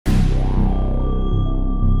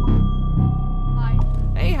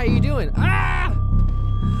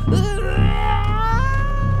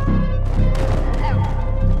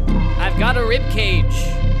rib cage.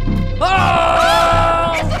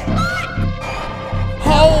 Oh!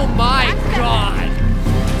 Oh my god.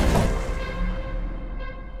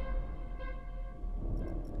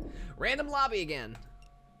 Random lobby again.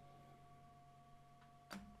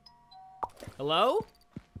 Hello?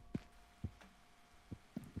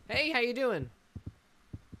 Hey, how you doing?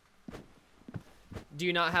 Do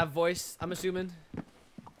you not have voice, I'm assuming?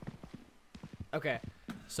 Okay.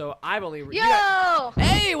 So I've only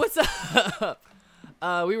Hey, what's up?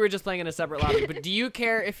 We were just playing in a separate lobby, but do you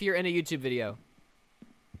care if you're in a YouTube video?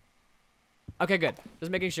 Okay, good. Just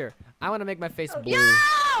making sure. I want to make my face blue. Yo!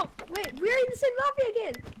 Wait, we're in the same lobby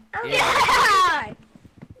again. Oh, Yeah.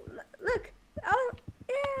 Look. Oh,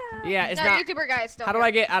 yeah. Yeah, it's no, not. YouTuber guy is still How do here.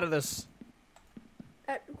 I get out of this?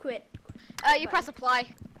 Quit. You press apply.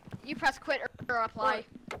 You press quit or apply.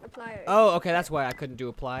 Apply. Oh, okay, that's why I couldn't do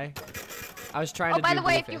apply. I was trying to do by the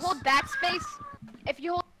way, if blue you face. hold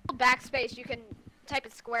backspace, you can type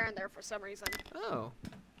it square in there for some reason. Oh.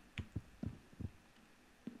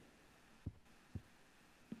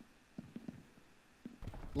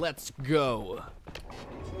 Let's go.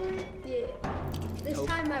 Yeah. This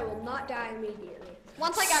time I will not die immediately.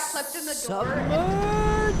 Once I got clipped in the door.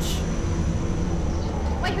 Submerge.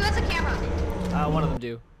 Wait, who has a camera? One of them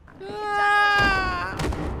do. Ah!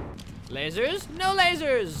 Lasers? No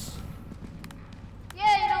lasers.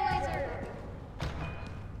 Yay, no laser.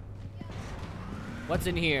 What's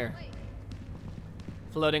in here?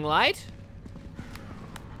 Floating light?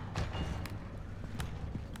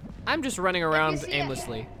 I'm just running around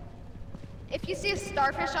aimlessly. If you see a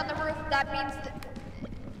starfish on the roof, that means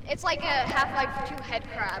it's like a Half-Life 2 head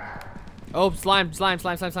crab. Oh, slime. Slime.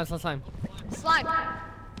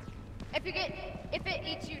 If it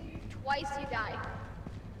eats you twice, you die.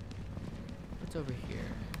 What's over here?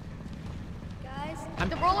 Guys.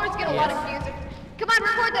 The rollers get a lot of views. Come on,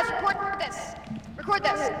 record this. Record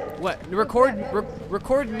this. What? Record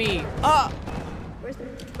me. Where's the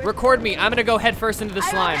Record me. I'm gonna go head first into the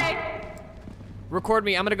slime. Okay. Record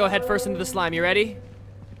me. I'm gonna go head first into the slime. You ready?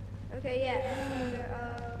 Okay, yeah.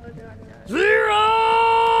 Zero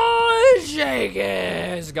shake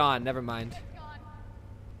is gone. Never mind.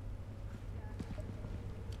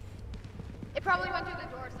 It probably went through the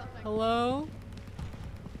door or something. Hello?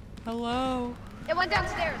 Hello? It went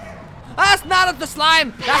downstairs. That's not the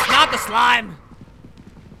slime. That's not the slime.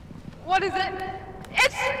 What is it?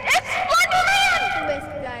 It's Slenderman!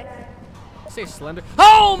 Guys. Say Slender.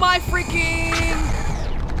 Oh my freaking!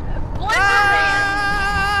 Slenderman!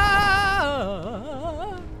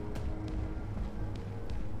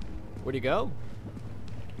 Where'd he go?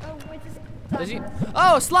 Oh, where's this? Does he?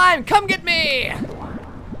 Oh, slime! Come get me! I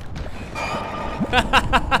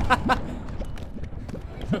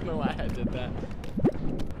don't know why I did that.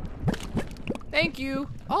 Thank you.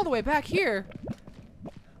 All the way back here.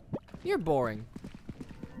 You're boring.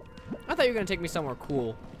 I thought you were gonna take me somewhere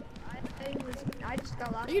cool. I just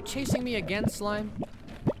got lost. Are you chasing me again, slime?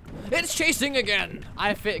 It's chasing again!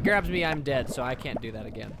 If it grabs me, I'm dead, so I can't do that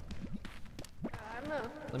again. I don't know.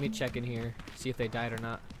 Let me check in here, see if they died or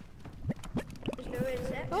not. There's no way to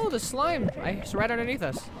set. Oh, the slime! It's right underneath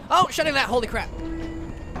us. Oh, shutting that! Holy crap!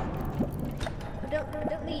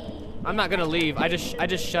 Don't leave. I'm not gonna leave. I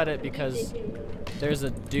just shut it because there's a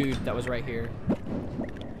dude that was right here.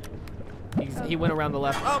 He went around the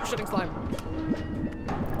left. Oh, shutting slime.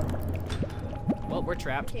 Well, we're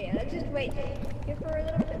trapped. Okay, let's just wait here for a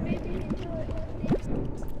little bit, maybe until it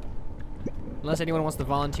leaves. Unless anyone wants to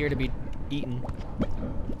volunteer to be eaten.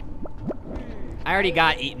 I already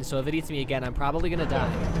got eaten, so if it eats me again, I'm probably gonna die.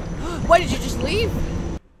 Why did you just leave?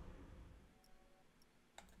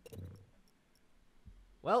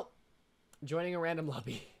 Well, joining a random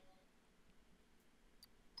lobby.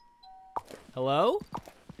 Hello?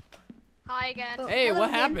 Hi again. Oh. Hey, hello what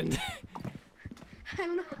again. happened? I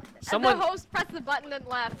don't know. Someone. The host pressed the button and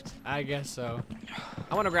left. I guess so.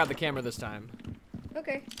 I want to grab the camera this time.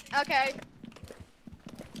 Okay. Okay.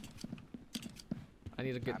 I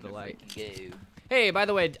need to get the light. Go. Hey, by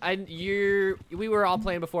the way, we were all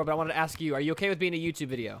playing before, but I wanted to ask you: are you okay with being a YouTube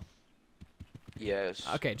video? Yes.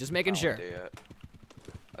 Okay, just making I'll sure. do it.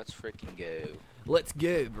 Let's freaking go. Let's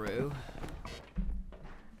go, bro.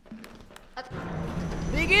 Let's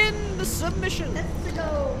Begin the submission. Let's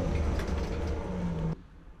go.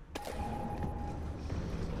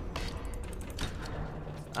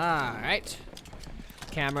 All right.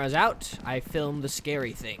 Camera's out. I film the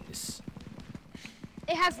scary things.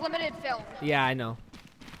 It has limited film. Yeah, I know.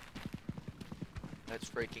 Let's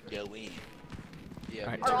freaking go in. Yeah.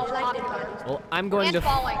 Alright. me Or all too. blinded ones. Well, I'm going And to.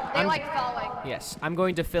 falling. They I'm- like falling. Yes, I'm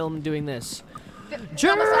going to film doing this. Film us all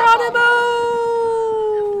Geronimo!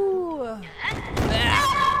 falling.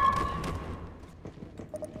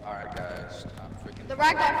 The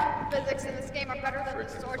ragdoll physics in this game are better than the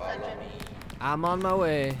Swords engine. I'm on my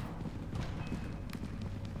way.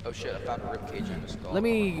 Oh shit, I found a ribcage in the skull. Let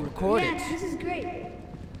me record Yeah, it. this is great.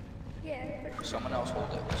 Yeah. Someone else hold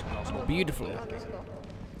it. Someone else hold it. Beautiful. We'll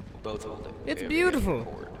both hold it. It's Okay, beautiful.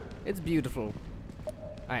 record. It's beautiful.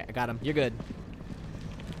 Alright, I got him. You're good.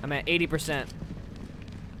 I'm at 80%.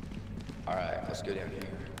 Alright, let's go down here.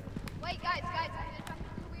 Wait, guys, I'm gonna jump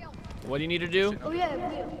into the wheel. What do you need to do? Oh yeah,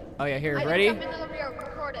 wheel. Oh yeah, here, I ready? jump into the wheel,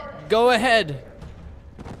 record it. Go ahead.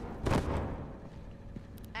 Ow,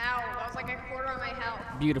 that was like a quarter of my health.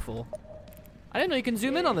 Beautiful. I didn't know you can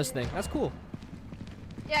zoom in on this thing. That's cool.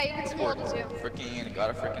 Yeah, you can scroll to zoom. Freaking, got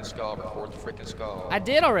a freaking skull. Record the freaking skull. I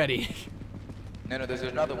did already. No, there's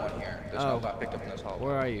another one here. This Oh. one got picked up in this hall.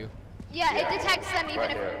 Where are you? Yeah, it detects them even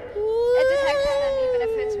Right if there. it detects them even if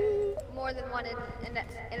it's more than one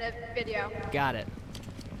in a video. Got it.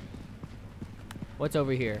 What's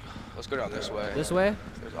over here? Let's go down this way. This way?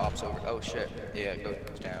 There's ops over. Oh shit. Yeah, it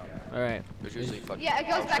goes down. All right. There's usually fucking. Yeah, it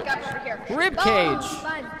goes back up over here. Rib Oh, cage.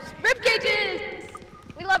 Fine. Rib cages!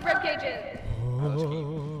 We love rib cages.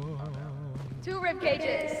 2 rib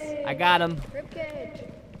cages. I got him.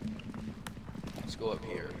 Ribcage. Let's go up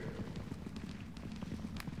here.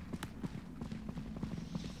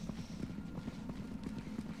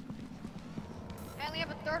 I only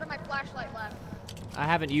have a third of my flashlight left. I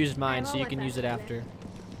haven't used mine, so all you my can use it flashlight after.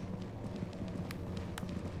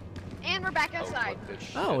 And we're back Oh, outside. fuck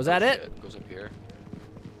this Oh, shit. was that it? Shit. Goes up here.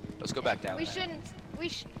 Let's go back down. We then. shouldn't.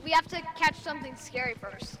 We have to catch something scary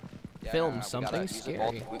first. Yeah, Film we gotta something use up all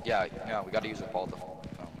scary. the- yeah, we gotta use up all the film.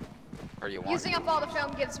 Or do you want? Using up all the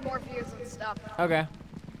film gives more views and stuff. Okay.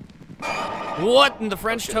 What in the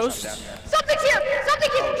French Shit, something's toast? down here. Something's here! Something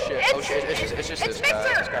here! Oh, shit. Oh, shit. It's just It's this guy.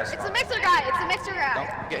 Mixer! This guy's It's the fine. Mixer guy! It's the Mixer guy!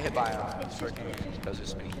 Don't get hit by him. It's freaking does his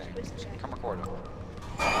spinny thing. Come record him.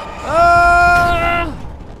 Ah!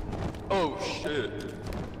 Oh shit.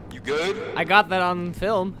 You good? I got that on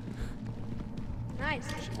film. Nice.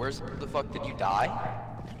 Where's the fuck did you die?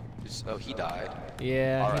 Oh, he died.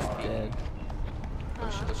 Yeah, he's R.I.P. dead. Oh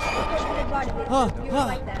shit. Let's Good body. You would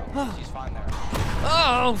like that. He's fine there.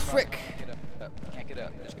 Oh, frick. Get up. Can't get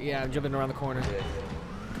up. Just Yeah, I'm jumping around the corner. Yeah.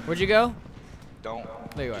 Where'd you go? Don't.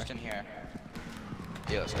 There you are. Just in here.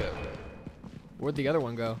 Yeah, let's go. Where'd the other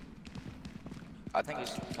one go? I think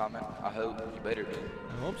he's coming. I hope. You better be.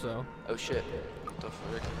 I hope so. Oh shit. What the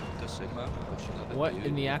frick? The Sigma? Oh, shit, another What dude.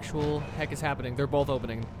 in the actual heck is happening? They're both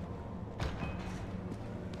opening.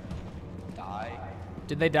 Die?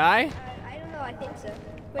 Did they die? I don't know. I think so.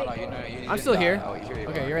 Oh, Wait. no, you know, you I'm didn't still die. here. Oh, here you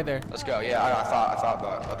Okay, are. you're right there. Let's go. Yeah, I thought the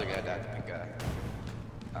other guy died. The big guy.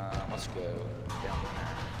 Let's go down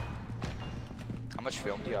there. How much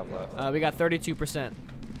film do you have left? We got 32%.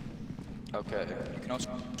 Okay. You can also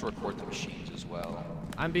record the machines as well.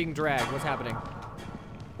 I'm being dragged. What's happening?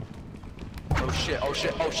 Oh shit! Oh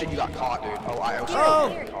shit! Oh shit! You got caught, dude. Oh, I was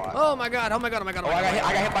caught. Oh my god! Oh my god! Oh my god! Oh, I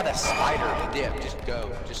got hit by the spider. Yeah, just go.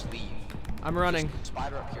 Just leave. I'm running.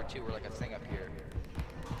 Spider up here too. We're like a thing up here.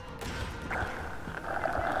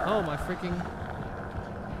 Oh my freaking.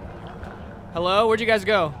 Hello? Where'd you guys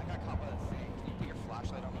go? I got caught by the thing. Can you put your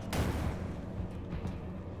flashlight on the thing?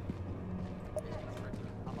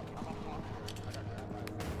 I'm a cop. I got grabbed by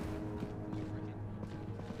the thing.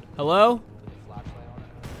 Hello? Put the flashlight on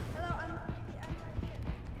it. Hello.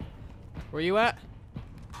 Where you at?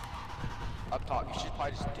 Up top. You should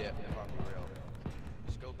probably just dip if I'm real.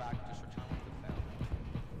 Just go back. Just return with the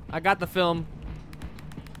film. I got the film.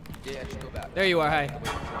 Yeah, just go back. There you are. Hi.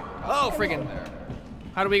 Oh, friggin'. There.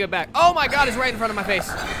 How do we get back? Oh my god, it's right in front of my face.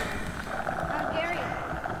 How dare you?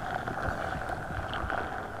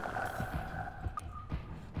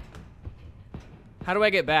 How do I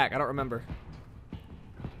get back? I don't remember.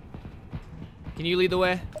 Can you lead the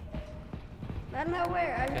way? I don't know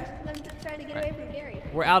where. I'm just trying to get away from Gary.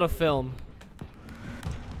 We're out of film.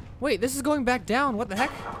 Wait, this is going back down. What the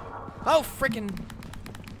heck? Oh, frickin'.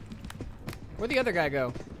 Where'd the other guy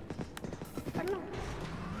go? I don't know.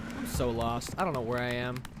 I'm so lost. I don't know where I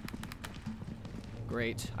am.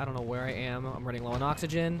 Great. I don't know where I am. I'm running low on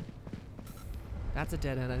oxygen. That's a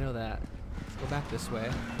dead end. I know that. Let's go back this way.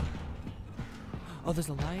 Oh, there's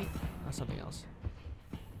a light? Oh, something else.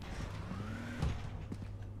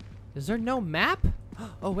 Is there no map?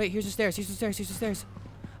 Oh, wait. Here's the stairs. Here's the stairs. Here's the stairs.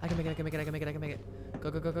 I can make it. I can make it. I can make it. I can make it.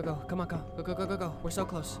 Go, go, go, go, go. Come on, go. Go, go, go, go, go. We're so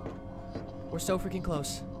close. We're so freaking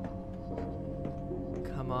close.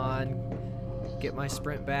 Come on. Get my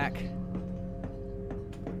sprint back.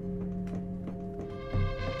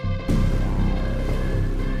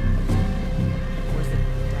 Where's the...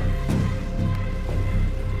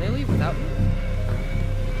 Did they leave without me?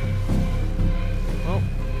 Oh.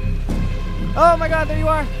 Oh my god, there you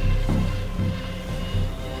are.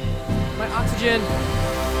 My oxygen.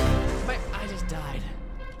 I just died.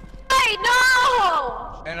 Hey,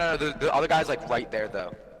 no! No, the other guy's like right there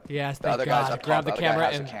though. Yes, The thank other guy's God. up Grab top. the The other camera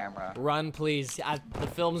guy has and a camera. run, please. The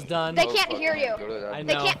film's done. They can't hear you. I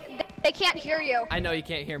They know. they can't hear you. I know you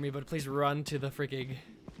can't hear me, but please run to the freaking.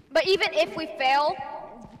 But even if we fail,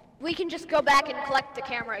 we can just go back and collect the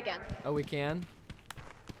camera again. Oh, we can?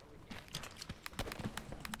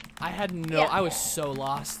 I had no. Yeah. I was so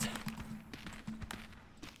lost.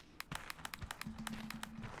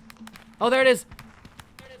 Oh, there it is.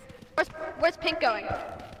 Where's Pink going?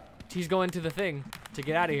 He's going to the thing to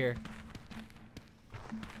get out of here.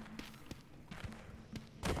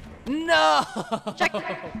 No! Check. No,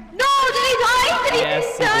 did he die? Did he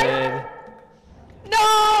Yes, he die? did.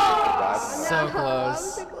 No! So No,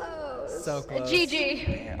 close. so close. So close.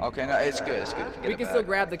 GG. Yeah, okay, no, it's good. It's good. We can still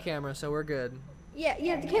grab the camera, so we're good. Yeah,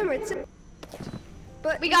 the camera.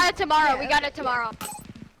 But We got it tomorrow. Yeah. We got it tomorrow.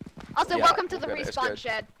 Also, Yeah, welcome to the we're good, it's respawn good.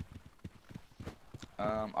 shed.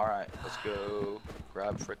 All right, let's go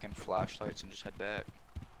grab frickin' flashlights and just head back.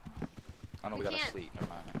 Oh no, we gotta can't. sleep. Never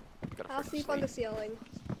mind. We gotta I'll frickin' sleep on the ceiling.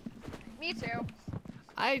 Me too.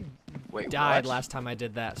 I Wait, died what? last time I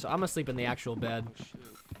did that, so I'm gonna sleep in the actual bed. Oh,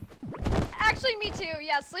 shoot. Actually, me too.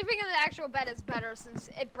 Yeah, sleeping in the actual bed is better since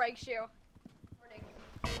it breaks you.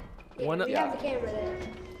 Yeah, One- we Yeah. have the camera there.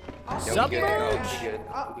 Yeah, we Submerge! good.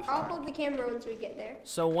 No, we good. I'll hold the camera once we get there.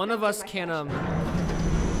 So one of us can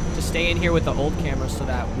just stay in here with the old camera so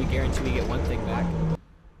that we guarantee we get one thing back.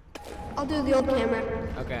 I'll do the old camera.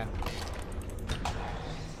 Okay.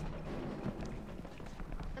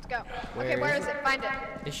 Let's go. Where Okay, where is is it? Find it.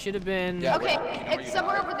 It should have been. Yeah. Okay, where- you know where it's you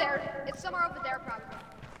somewhere died? over there. It's somewhere over there, probably.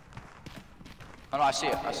 Oh no, I see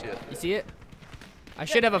it. I see it. You see it? I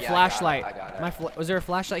should have a Yeah, flashlight. I got it. Was there a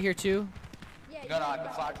flashlight here too? Yeah, No,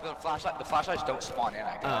 the flashlights don't spawn in.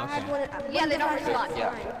 I guess. Oh, I had okay. one. Yeah, they don't flashlights.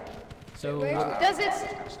 respond. Yeah. So Does it?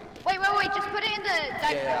 Wait, just put it in the.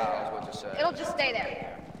 Yeah, I was about to say. It'll just stay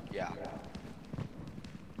there. Yeah.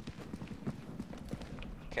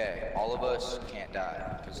 Okay, all of us can't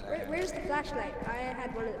die. Where's the flashlight? I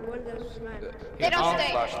had one of those was mine. They don't I'll-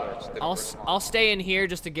 stay. Flashlights. They don't I'll respond. I'll stay in here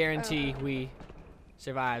just to guarantee we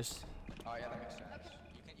survives. Oh yeah, that makes sense.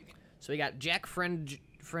 You can. So we got Jack, friend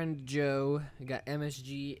Joe, we got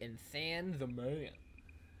MSG, and Than the Man.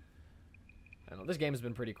 I don't know, this game has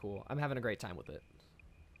been pretty cool. I'm having a great time with it.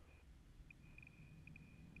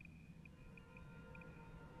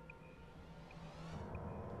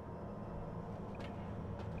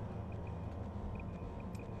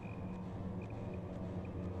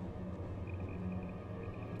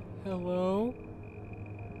 Hello?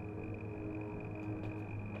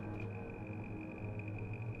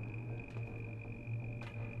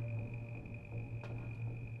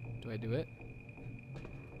 Do I do it?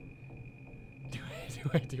 Do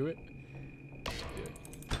I do it?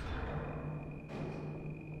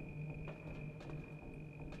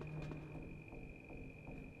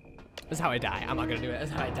 This is how I die. I'm not gonna do it. This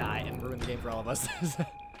is how I die and ruin the game for all of us.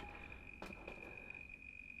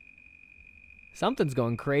 Something's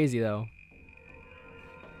going crazy though.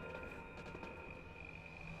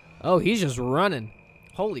 Oh, he's just running.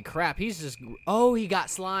 Holy crap, he's just... Oh, he got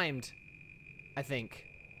slimed. I think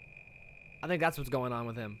that's what's going on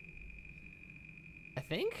with him. I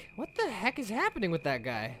think? What the heck is happening with that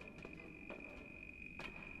guy?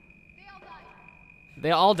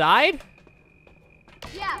 They all died?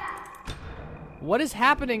 Yeah. What is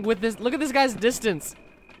happening with this? Look at this guy's distance.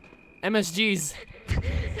 MSG's.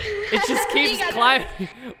 It just keeps climbing.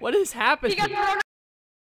 What is happening? He got thrown.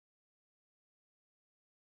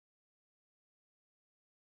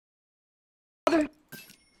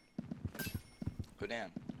 Go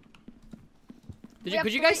down.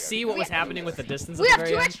 Could you guys see what was happening with the distance We at have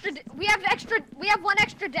the very end? We have one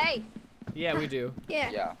extra day. Yeah, we do.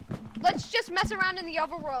 Yeah. Yeah. Let's just mess around in the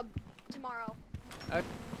overworld tomorrow. Ugh.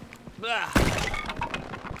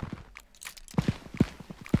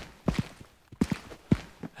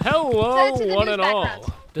 Hello, Set it to the one news and all.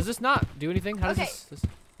 background. Does this not do anything? How does Okay. this?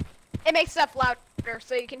 It makes stuff louder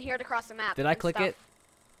so you can hear it across the map. Did I and click stuff. it?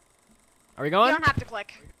 Are we You going? don't have to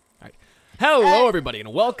click. Hello, everybody,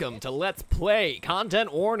 and welcome to Let's Play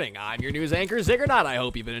Content Warning. I'm your news anchor, Ziggernaut. I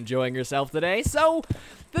hope you've been enjoying yourself today. So,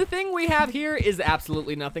 the thing we have here is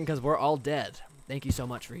absolutely nothing because we're all dead. Thank you so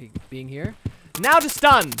much for being here. Now to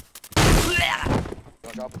stun.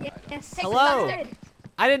 Don't drop it. Yes. Take Hello. the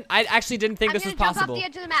button. I actually didn't think I'm this was gonna jump possible. off the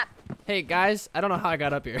edge of the map. Hey guys, I don't know how I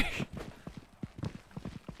got up here.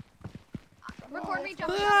 Record me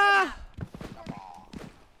jumping off Ah. the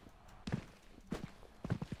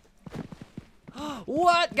edge.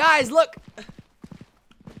 What? Guys, look!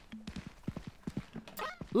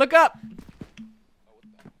 Look up!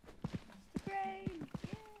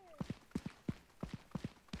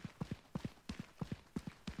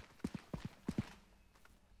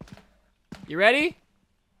 You ready?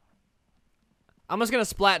 I'm just gonna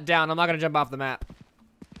splat down. I'm not gonna jump off the map.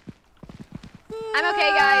 I'm okay,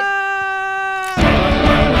 guys.